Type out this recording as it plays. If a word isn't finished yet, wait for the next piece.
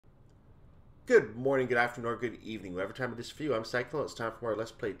Good morning, good afternoon, or good evening. Whatever time it is for you, I'm Cyclone. It's time for more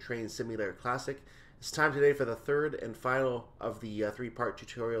Let's Play Train Simulator Classic. It's time today for the third and final of the three-part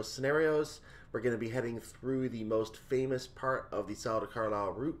tutorial scenarios. We're going to be heading through the most famous part of the Salles to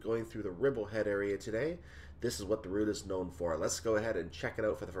Carlisle route, going through the Ribblehead area today. This is what the route is known for. Let's go ahead and check it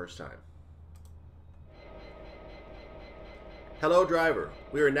out for the first time. Hello, driver.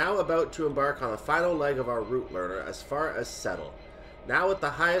 We are now about to embark on the final leg of our route learner as far as Settle. Now at the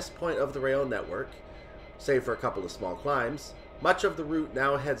highest point of the rail network, save for a couple of small climbs, much of the route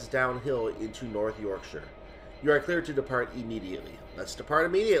now heads downhill into North Yorkshire. You are cleared to depart immediately. Let's depart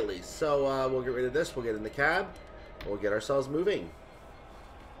immediately. So we'll get rid of this, we'll get in the cab, and we'll get ourselves moving.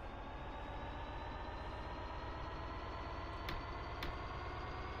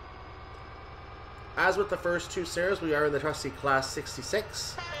 As with the first two scenarios, we are in the trusty Class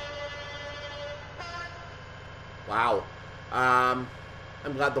 66. Wow.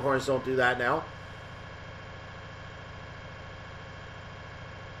 I'm glad the horns don't do that now.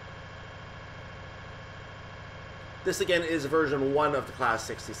 This again is version 1 of the Class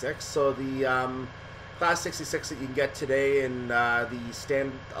 66. So the Class 66 that you can get today in the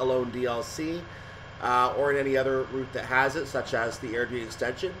standalone DLC or in any other route that has it, such as the Airdrie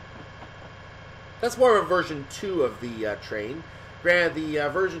extension. That's more of a version 2 of the train. Granted, the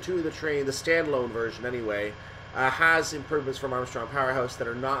version 2 of the train, the standalone version anyway, has improvements from Armstrong Powerhouse that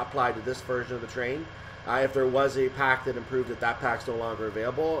are not applied to this version of the train. If there was a pack that improved it, that pack's no longer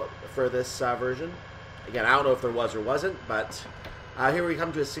available for this version. Again, I don't know if there was or wasn't, but here we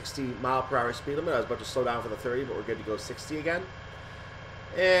come to a 60 mile per hour speed limit. I was about to slow down for the 30, but we're good to go 60 again.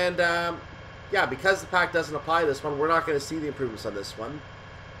 And yeah, because the pack doesn't apply to this one, we're not going to see the improvements on this one.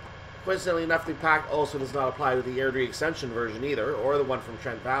 Coincidentally enough, the pack also does not apply to the Airdrie extension version either, or the one from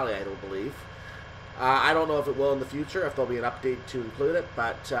Trent Valley, I don't believe. I don't know if it will in the future, if there'll be an update to include it,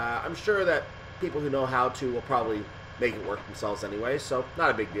 but I'm sure that people who know how to will probably make it work themselves anyway, so not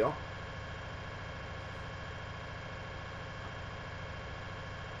a big deal.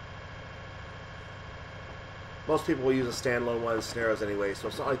 Most people will use a standalone one in scenarios anyway, so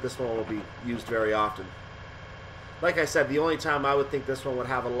it's not like this one will be used very often. Like I said, the only time I would think this one would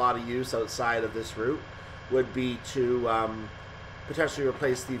have a lot of use outside of this route would be to potentially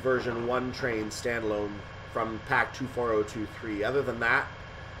replace the version 1 train standalone from pack 24023. Other than that,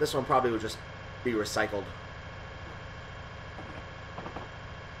 this one probably would just be recycled.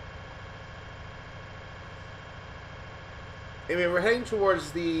 Anyway, we're heading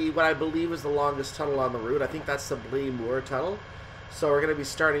towards what I believe is the longest tunnel on the route. I think that's the Moor Tunnel. So we're going to be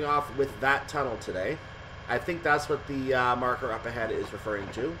starting off with that tunnel today. I think that's what the marker up ahead is referring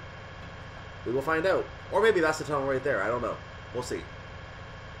to. We will find out. Or maybe that's the tunnel right there. I don't know. We'll see.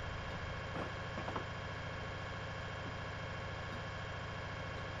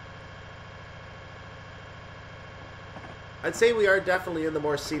 I'd say we are definitely in the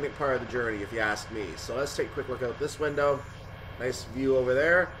more scenic part of the journey, if you ask me. So let's take a quick look out this window. Nice view over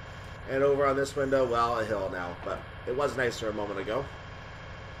there. And over on this window, well, a hill now. But it was nicer a moment ago.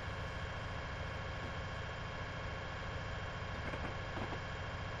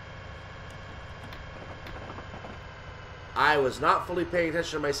 I was not fully paying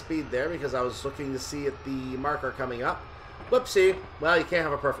attention to my speed there because I was looking to see at the marker coming up. Whoopsie. Well, you can't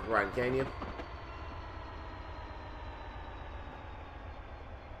have a perfect run, can you?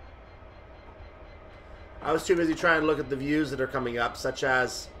 I was too busy trying to look at the views that are coming up, such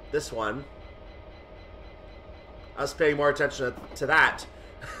as this one. I was paying more attention to that.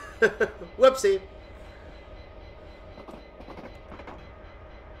 Whoopsie.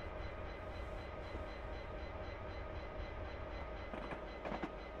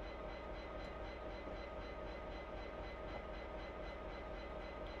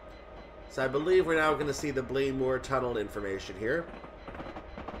 So I believe we're now going to see the Moor Tunnel information here.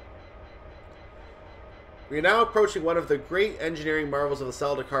 We are now approaching one of the great engineering marvels of the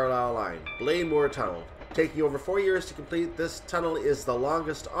Salles to Carlisle line, Moor Tunnel. Taking over 4 years to complete, this tunnel is the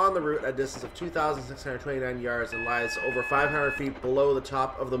longest on the route at a distance of 2,629 yards and lies over 500 feet below the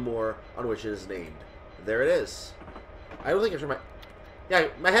top of the moor on which it is named. There it is. I don't think I turned my... Yeah,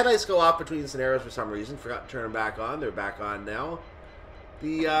 my headlights go off between scenarios for some reason. Forgot to turn them back on. They're back on now.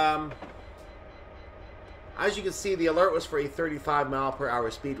 As you can see, the alert was for a 35 mile per hour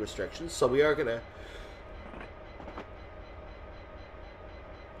speed restriction, so we are gonna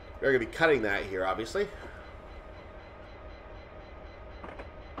be cutting that here, obviously.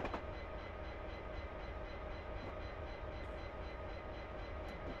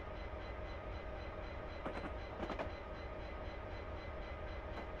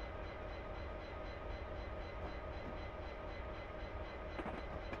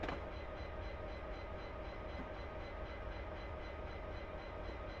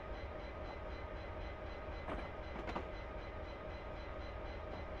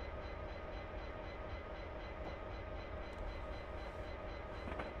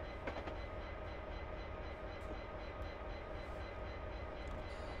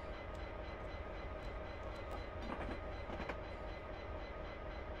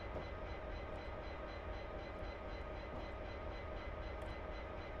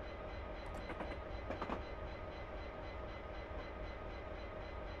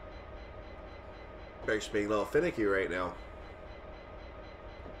 Brakes being a little finicky right now.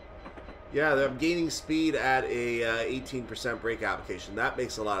 Yeah, I'm gaining speed at a 18% brake application. That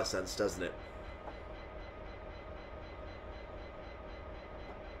makes a lot of sense, doesn't it?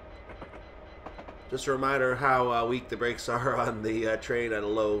 Just a reminder how weak the brakes are on the train at a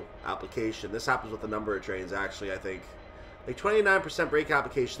low application. This happens with a number of trains, actually, I think. Like 29% brake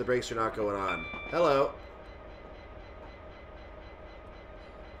application, the brakes are not going on. Hello.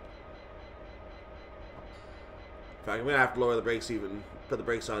 In fact, I'm going to have to lower the brakes even, put the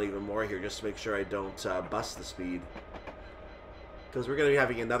brakes on even more here just to make sure I don't bust the speed. Because we're going to be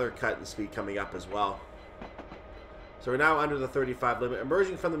having another cut in speed coming up as well. So we're now under the 35 limit.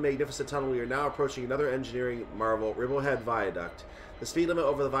 Emerging from the magnificent tunnel, we are now approaching another engineering marvel, Ribblehead Viaduct. The speed limit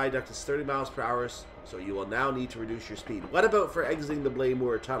over the viaduct is 30 miles per hour, so you will now need to reduce your speed. What about for exiting the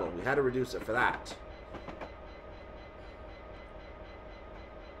Blaymore Tunnel? We had to reduce it for that.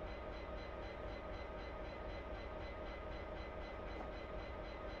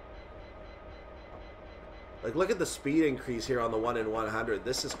 Like, look at the speed increase here on the 1 in 100.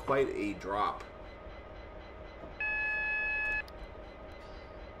 This is quite a drop.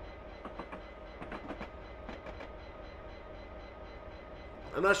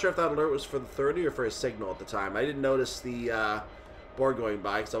 I'm not sure if that alert was for the 30 or for a signal at the time. I didn't notice the board going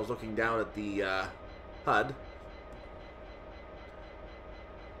by because I was looking down at the HUD.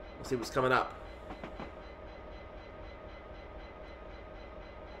 Let's see what's coming up.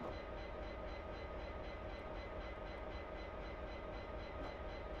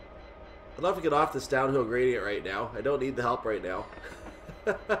 I'd love to get off this downhill gradient right now. I don't need the help right now.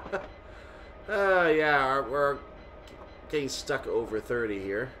 Yeah, we're getting stuck over 30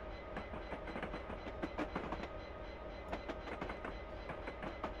 here.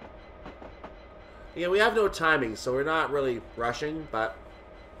 Yeah, we have no timing, so we're not really rushing, but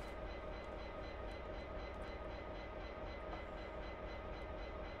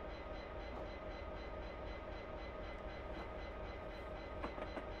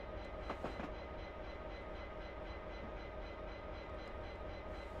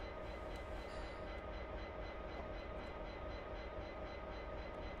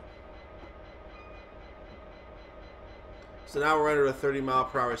so now we're under a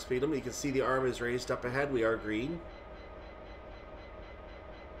 30-mile-per-hour speed limit. You can see the arm is raised up ahead. We are green.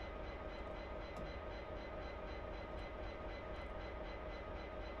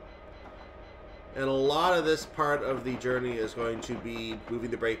 And a lot of this part of the journey is going to be moving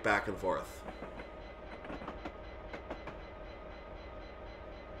the brake back and forth.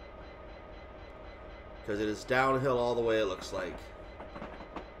 Because it is downhill all the way, it looks like.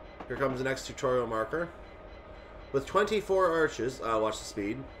 Here comes the next tutorial marker. With 24 arches, watch the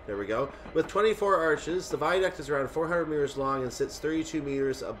speed, there we go. With 24 arches, the viaduct is around 400 meters long and sits 32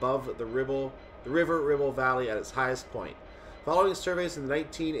 meters above the river Ribble Valley at its highest point. Following surveys in the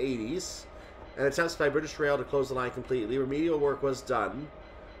 1980s and attempts by British Rail to close the line completely, remedial work was done,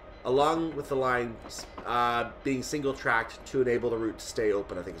 along with the line being single-tracked to enable the route to stay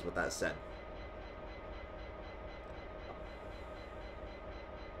open, I think is what that said.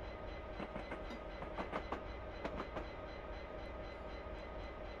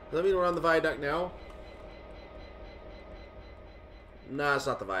 Does that mean we're on the viaduct now? Nah, it's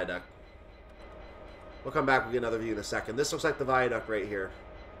not the viaduct. We'll come back, we'll get another view in a second. This looks like the viaduct right here.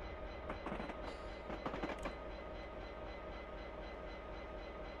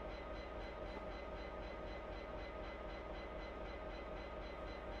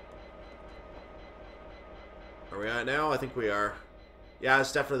 Are we on it now? I think we are. Yeah,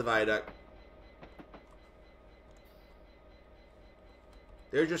 it's definitely the viaduct.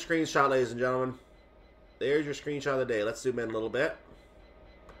 There's your screenshot, ladies and gentlemen. There's your screenshot of the day. Let's zoom in a little bit.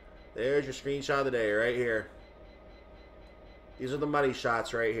 There's your screenshot of the day right here. These are the money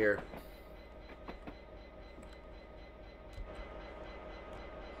shots right here.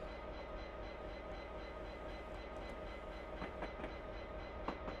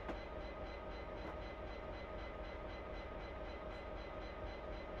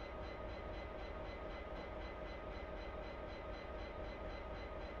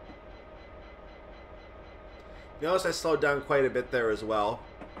 You notice I slowed down quite a bit there as well.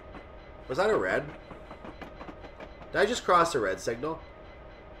 Was that a red? Did I just cross a red signal?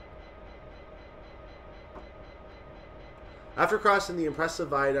 After crossing the impressive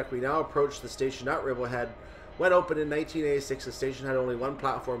viaduct, we now approach the station at Ribblehead. When opened in 1986, the station had only one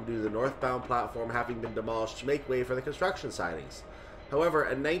platform due to the northbound platform having been demolished to make way for the construction sidings. However,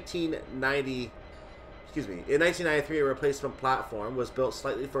 in 1993, a replacement platform was built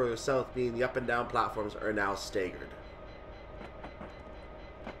slightly further south, meaning the up and down platforms are now staggered.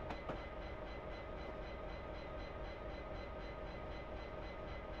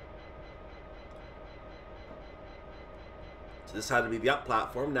 this had to be the up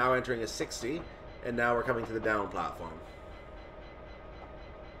platform. Now entering a 60, and now we're coming to the down platform.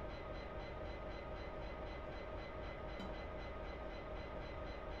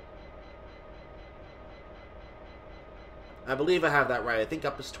 I believe I have that right. I think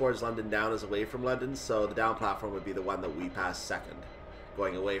up is towards London, down is away from London, so the down platform would be the one that we pass second,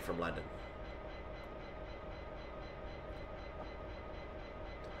 going away from London.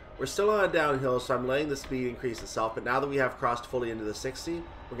 We're still on a downhill, so I'm letting the speed increase itself, but now that we have crossed fully into the 60,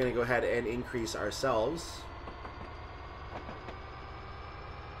 we're going to go ahead and increase ourselves.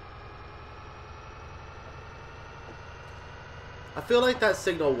 I feel like that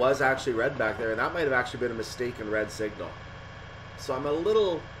signal was actually red back there, and that might have actually been a mistaken red signal. So I'm a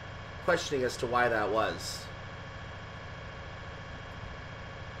little questioning as to why that was.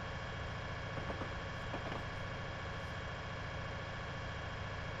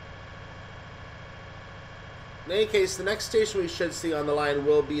 In any case, the next station we should see on the line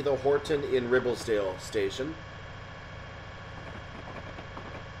will be the Horton-in-Ribblesdale station.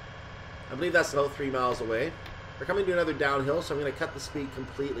 I believe that's about 3 miles away. We're coming to another downhill, so I'm going to cut the speed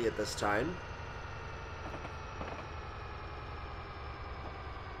completely at this time.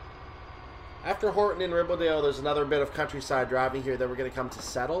 After Horton-in-Ribblesdale, there's another bit of countryside driving here. Then we're going to come to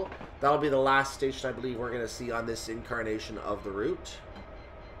Settle. That'll be the last station I believe we're going to see on this incarnation of the route.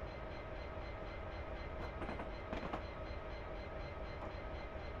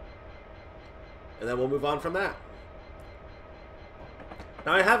 And then we'll move on from that.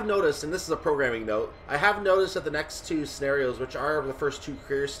 Now I have noticed, and this is a programming note, I have noticed that the next two scenarios, which are the first two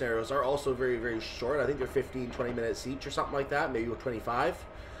career scenarios, are also very, very short. I think they're 15, 20 minutes each or something like that, maybe 25.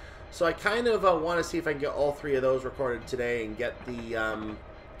 So I kind of want to see if I can get all three of those recorded today and get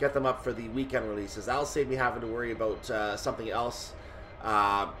them up for the weekend releases. That'll save me having to worry about something else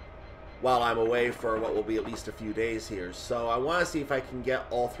while I'm away for what will be at least a few days here. So I want to see if I can get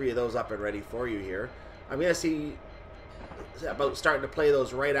all three of those up and ready for you here. I'm going to see about starting to play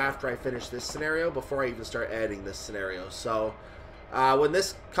those right after I finish this scenario, before I even start editing this scenario. So when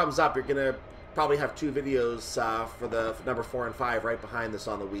this comes up, you're going to probably have two videos for the number 4 and 5 right behind this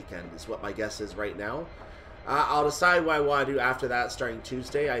on the weekend, is what my guess is right now. I'll decide what I want to do after that starting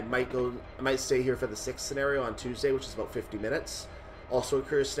Tuesday. I might stay here for the 6th scenario on Tuesday, which is about 50 minutes. Also a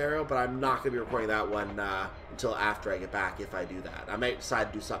career scenario, but I'm not going to be recording that one until after I get back if I do that. I might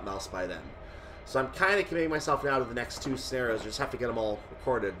decide to do something else by then. So I'm kind of committing myself now to the next two scenarios. I just have to get them all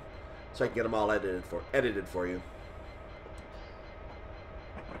recorded so I can get them all edited for you.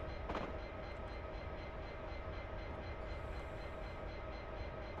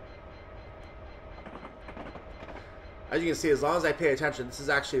 As you can see, as long as I pay attention, this is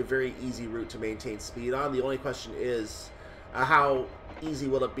actually a very easy route to maintain speed on. The only question is how easy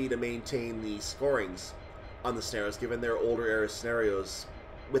will it be to maintain the scorings on the scenarios, given they're older era scenarios,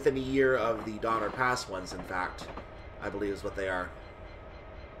 within a year of the Dawn or Pass ones, in fact, I believe is what they are.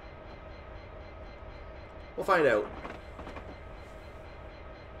 We'll find out.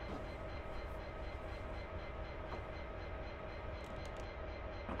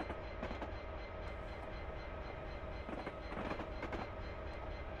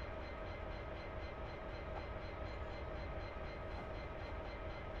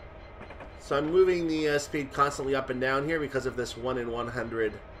 So I'm moving the speed constantly up and down here because of this 1 in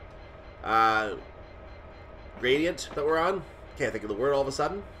 100 gradient that we're on. Can't think of the word all of a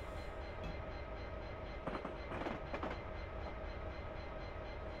sudden.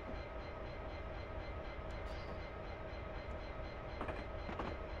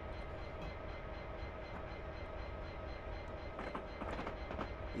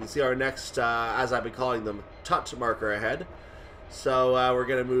 You can see our next, as I've been calling them, TUT marker ahead. So we're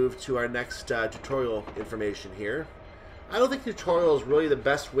going to move to our next tutorial information here. I don't think tutorial is really the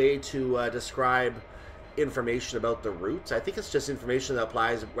best way to describe information about the routes. I think it's just information that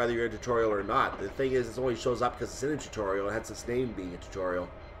applies whether you're a tutorial or not. The thing is, it only shows up because it's in a tutorial, and hence its name being a tutorial.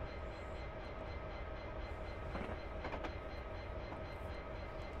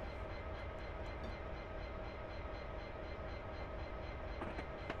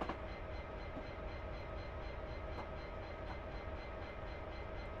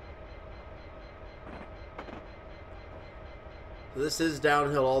 This is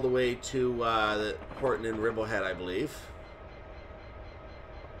downhill all the way to the Horton-in-Ribblesdale, I believe.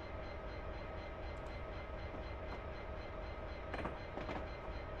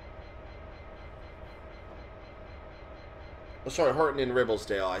 Oh, sorry,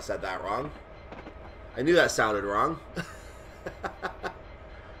 Horton-in-Ribblesdale. I said that wrong. I knew that sounded wrong.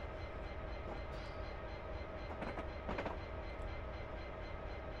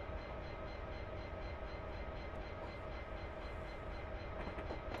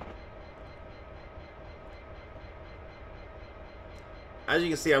 As you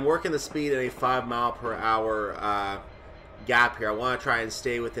can see, I'm working the speed at a 5 mile per hour gap here. I want to try and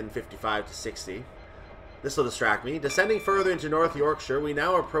stay within 55 to 60. This will distract me. Descending further into North Yorkshire, we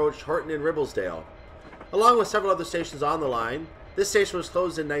now approach Horton-in-Ribblesdale. Along with several other stations on the line, this station was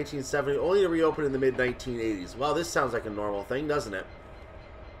closed in 1970, only to reopen in the mid-1980s. Well, this sounds like a normal thing, doesn't it?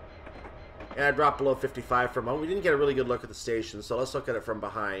 And I dropped below 55 for a moment. We didn't get a really good look at the station, so let's look at it from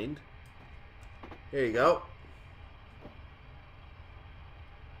behind. Here you go.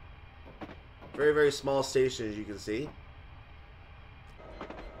 Very, very small station, as you can see.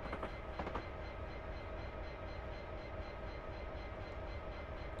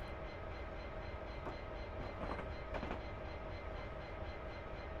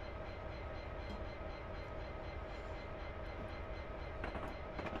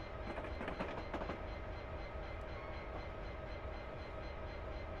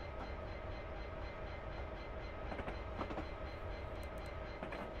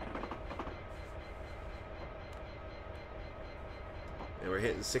 And we're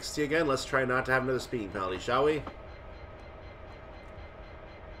hitting 60 again. Let's try not to have another speeding penalty, shall we? Is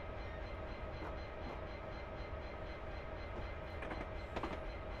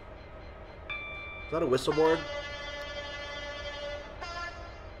that a whistle board?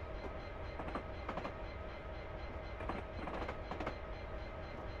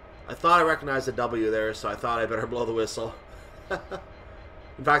 I thought I recognized a W there, so I thought I better blow the whistle.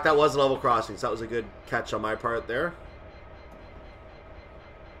 In fact, that was a level crossing, so that was a good catch on my part there.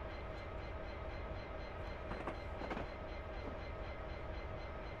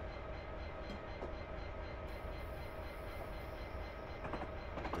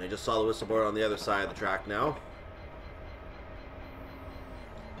 I just saw the whistle board on the other side of the track now.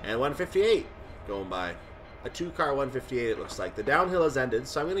 And 158 going by. A 2-car 158 it looks like. The downhill has ended,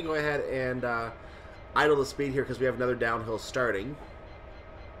 so I'm going to go ahead and idle the speed here because we have another downhill starting.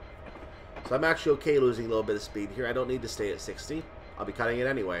 So I'm actually okay losing a little bit of speed here. I don't need to stay at 60. I'll be cutting it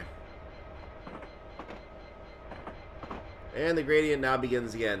anyway. And the gradient now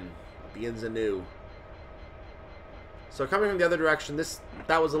begins again. Begins anew. So coming from the other direction,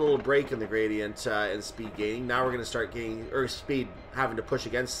 that was a little break in the gradient and speed gaining. Now we're going to start gaining, or speed having to push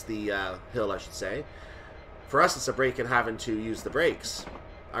against the hill, I should say. For us, it's a break in having to use the brakes,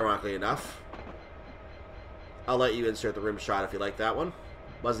 ironically enough. I'll let you insert the rim shot if you like that one.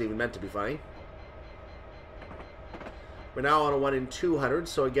 Wasn't even meant to be funny. We're now on a 1 in 200,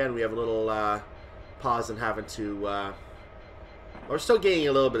 so again, we have a little pause in having to... we're still gaining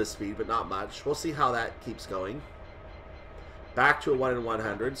a little bit of speed, but not much. We'll see how that keeps going. Back to a 1 in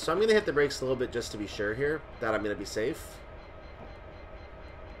 100. So I'm going to hit the brakes a little bit just to be sure here that I'm going to be safe.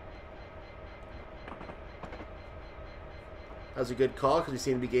 That was a good call because we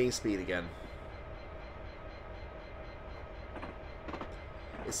seem to be gaining speed again.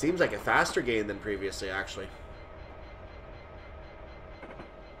 It seems like a faster gain than previously, actually.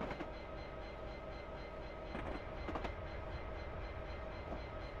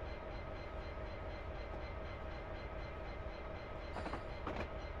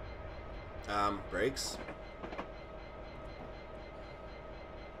 Brakes.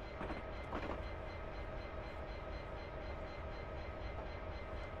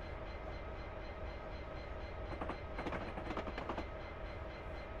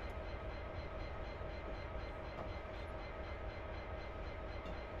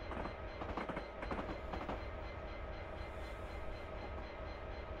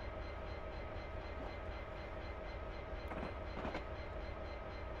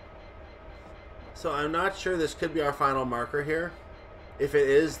 So I'm not sure, this could be our final marker here. If it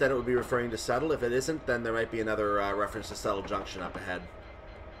is, then it would be referring to settle. If it isn't, then there might be another reference to settle junction up ahead.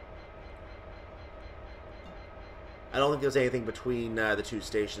 I don't think there's anything between the two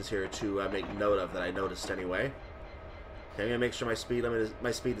stations here to make note of that I noticed anyway. Okay, I'm gonna make sure my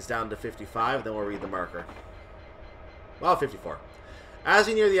speed is down to 55, then we'll read the marker. Well, 54. As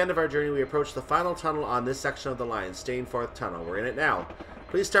we near the end of our journey, we approach the final tunnel on this section of the line, Stainforth Tunnel. We're in it now.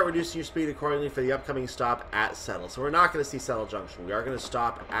 Please start reducing your speed accordingly for the upcoming stop at Settle. So we're not going to see Settle Junction. We are going to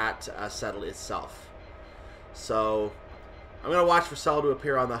stop at Settle itself. So I'm going to watch for Settle to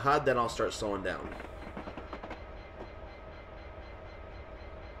appear on the HUD, then I'll start slowing down.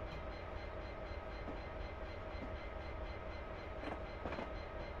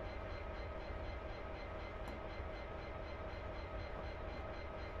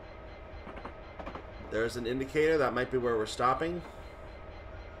 There's an indicator. That might be where we're stopping.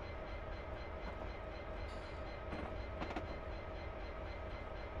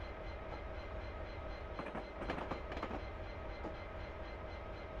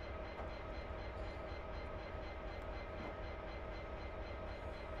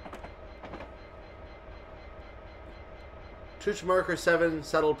 Church marker 7,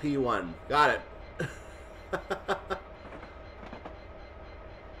 settle P1. Got it. Is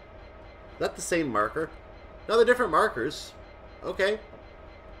that the same marker? No, they're different markers. Okay.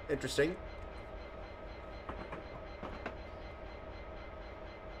 Interesting.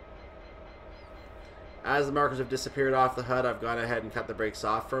 As the markers have disappeared off the HUD, I've gone ahead and cut the brakes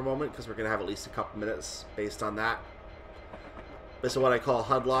off for a moment because we're going to have at least a couple minutes based on that. This is what I call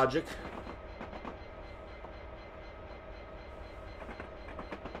HUD logic.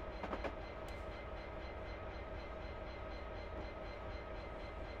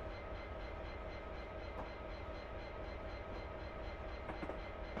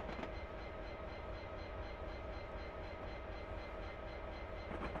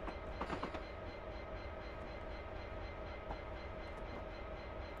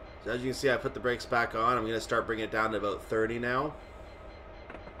 So as you can see, I put the brakes back on. I'm going to start bringing it down to about 30 now.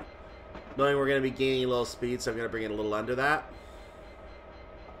 Knowing we're going to be gaining a little speed, so I'm going to bring it a little under that.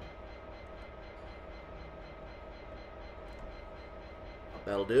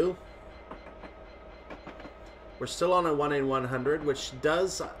 That'll do. We're still on a 1 in 100, which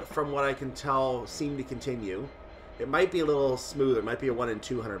does, from what I can tell, seem to continue. It might be a little smoother. It might be a 1 in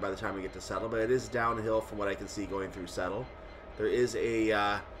 200 by the time we get to Settle, but it is downhill from what I can see going through Settle. There is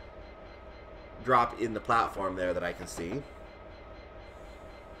a drop in the platform there that I can see.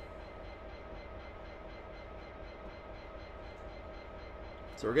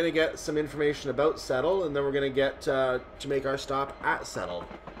 So we're going to get some information about Settle, and then we're going to get to make our stop at Settle,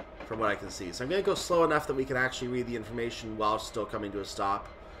 from what I can see. So I'm going to go slow enough that we can actually read the information while still coming to a stop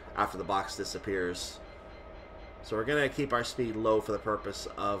after the box disappears. So we're going to keep our speed low for the purpose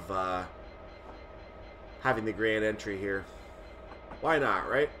of having the grand entry here. Why not,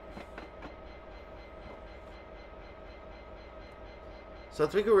 right? So I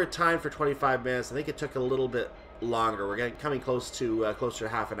think we were timed for 25 minutes. I think it took a little bit longer. We're coming close to closer to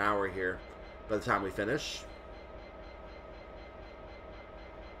half an hour here by the time we finish.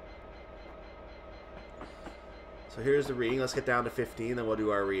 So here's the reading. Let's get down to 15, then we'll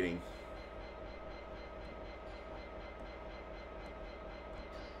do our reading.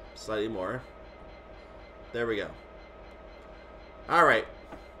 Slightly more. There we go. All right.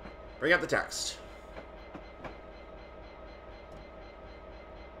 Bring up the text.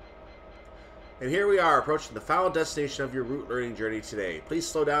 And here we are, approaching the final destination of your route learning journey today. Please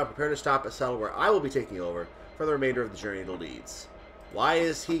slow down, prepare to stop at Settle, where I will be taking over for the remainder of the journey to Leeds. Why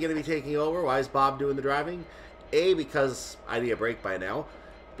is he going to be taking over? Why is Bob doing the driving? A, because I need a break by now.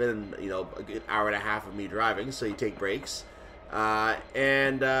 It's been, you know, a good hour and a half of me driving, so you take breaks. Bob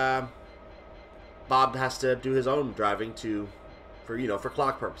has to do his own driving for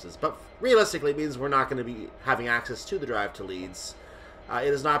clock purposes. But realistically, it means we're not going to be having access to the drive to Leeds. It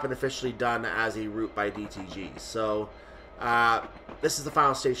has not been officially done as a route by DTG. So this is the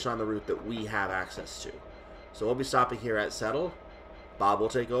final station on the route that we have access to. So we'll be stopping here at Settle. Bob will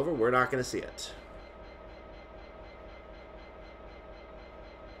take over. We're not going to see it.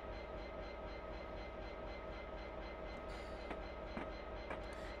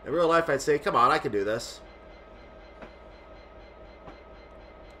 In real life, I'd say, come on, I can do this.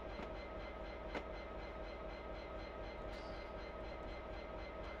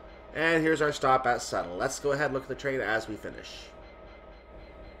 And here's our stop at Settle. Let's go ahead and look at the train as we finish.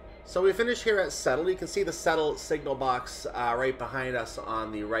 So we finish here at Settle. You can see the Settle signal box right behind us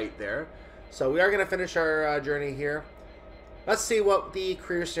on the right there. So we are going to finish our journey here. Let's see what the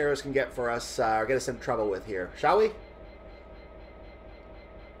career scenarios can get for us, or get us in trouble with here. Shall we?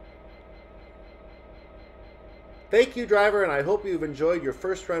 Thank you, driver, and I hope you've enjoyed your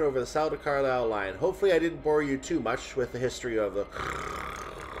first run over the Settle to Carlisle line. Hopefully I didn't bore you too much with the history of the...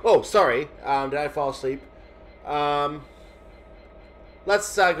 Oh, sorry. Did I fall asleep?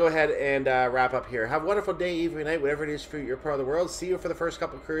 Let's go ahead and wrap up here. Have a wonderful day, evening, night, whatever it is for your part of the world. See you for the first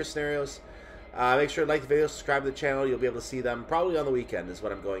couple of career scenarios. Make sure to like the video, subscribe to the channel. You'll be able to see them probably on the weekend is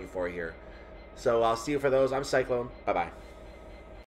what I'm going for here. So I'll see you for those. I'm Cyclone. Bye-bye.